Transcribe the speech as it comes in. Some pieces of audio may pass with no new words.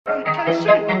Yo,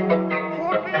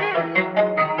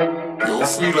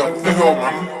 feel that video,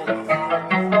 man.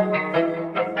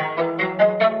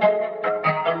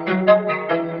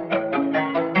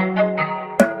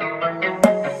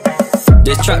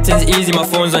 This trap thing's easy, my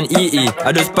phone's on EE.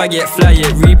 I just bag it, fly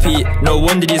it, repeat. No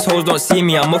wonder these hoes don't see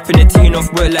me. I'm up in the teen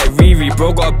off work like Riri.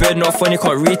 Bro got a bird, no funny,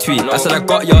 can't retweet. I said I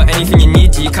got y'all, anything you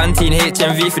need, G. Canteen,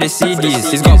 HMV for the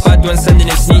CDs. He's got bad ones sending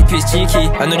him sneak peeks, cheeky.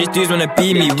 I know these dudes wanna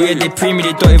be me. Weird, they pre me,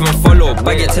 they don't even follow.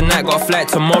 Bag it tonight, got a flight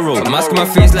tomorrow. Mask on my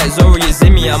face like Zoro, you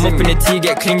Zimmy. I'm up in the T,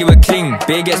 get clingy with cling.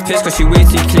 Bae gets pissed cause she way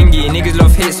too clingy. Niggas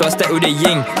love hate, so I step with the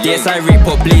ying. DSI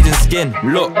report, blades and skin.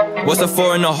 Look, what's a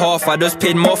 4.5? I just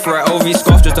paid more for it, OV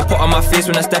scarf just to put on my face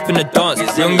when I step in the dance.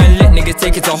 Young and lit niggas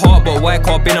take it to heart, but white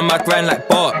car been on my grind like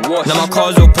Bart. Now my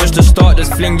cars all push to start,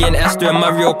 just flingy and Esther in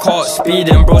Mario Kart.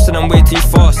 Speeding bro, said I'm way too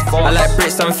fast. I like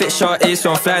bricks, I'm fit short A,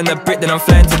 so I'm flying the brick, then I'm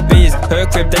flying to B's. Her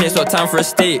crib, then it's not time for a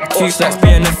steak. 2 stacks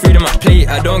being the food on my plate.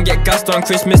 I don't get gassed on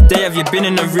Christmas Day. Have you been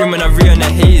in the room when I re on the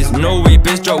haze? No way,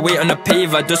 bitch drop weight on the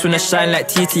pave. I just wanna shine like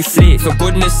TT Flake. For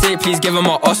goodness sake, please give him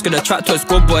an Oscar. The trap talk's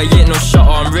good, boy, he ain't no shutter.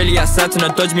 I'm really excited to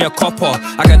dodge me a copper.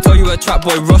 I can tell you a trap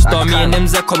boy roster. Me and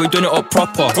MZ, we doing it up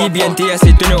proper. DB and DS,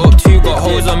 they doing it up too. Got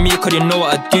hoes on me, cause they know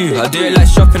what I do. I do it like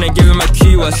shopping and give him a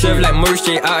cue. I serve like Murray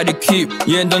straight out of the coop.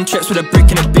 You ain't done trips with a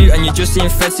brick in a boot, and you just seeing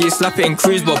fed, so you slap it and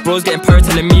cruise. But bros getting parrot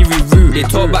telling me reroute. They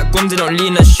talk about guns, they don't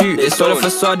lean and shoot. It's all a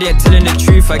facade, they ain't telling the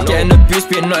truth. I get in the boost,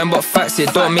 but nothing but facts.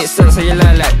 It don't make sense how you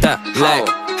lie like that. Like,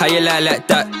 how you lie like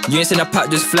that? You ain't seen a pack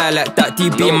just fly like that.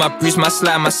 DB in my Bruce, my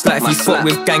slide, my slide. If you fuck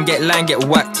with gang, get line, get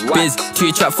whacked. Biz,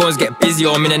 2 trap phones get busy.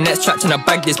 Or I'm in the next trap trying to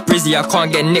bag this brizzy. I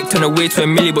can't get nicked on the way to a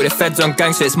milli, but the feds on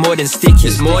gang, so it's more than sticky.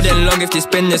 It's more than long if they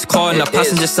spin this car. On the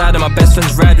passenger side of my best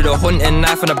friend's ride with a hunting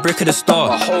knife and a brick of the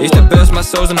star. Used to burst my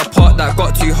souls in a pot that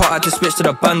got too hot, I had to switch to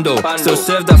the bando. Still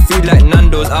serve that food like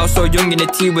Nando's. I was so young in the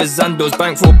tea with Zandos.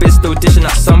 Bankroll biz, still dishing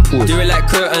that sample. Do it like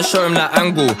Kurt and show him that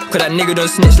angle. Cause that nigga don't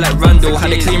snitch like Randall.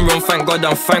 Had a clean run, thank God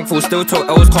I'm thankful. Still talk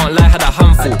L's, can't lie, had a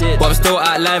handful. But I'm still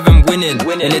out live and winning.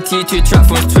 In the T2 trap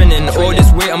phone's twinning. All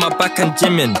this weight on my back and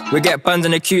gymming. We get bands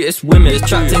and the cutest women. This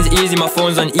trap thing's easy, my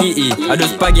phone's on EE. I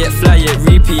just bag it, fly it,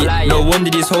 repeat. No wonder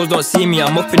these hoes don't see me.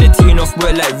 I'm up in the teen off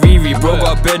work like Riri. Bro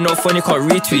got a bird, no funny, can't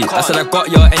retweet. I said I got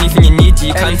y'all, anything you need,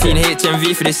 G. Canteen,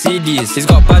 HMV for the CDs. He's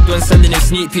got bad ones sending him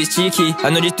sneak peeks, cheeky. I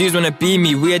know these dudes wanna be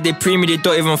me. Weird, they pre me, they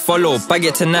don't even follow. Bag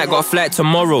it tonight, got a flight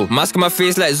tomorrow. Mask on my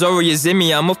face like Zoro, you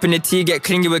Zimmy. I'm up in the T, get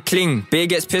clingy with cling. Bae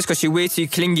gets pissed cause she way too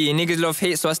clingy. Niggas love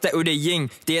hate, so I step with the ying.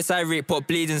 DSI report,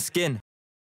 blades and skin.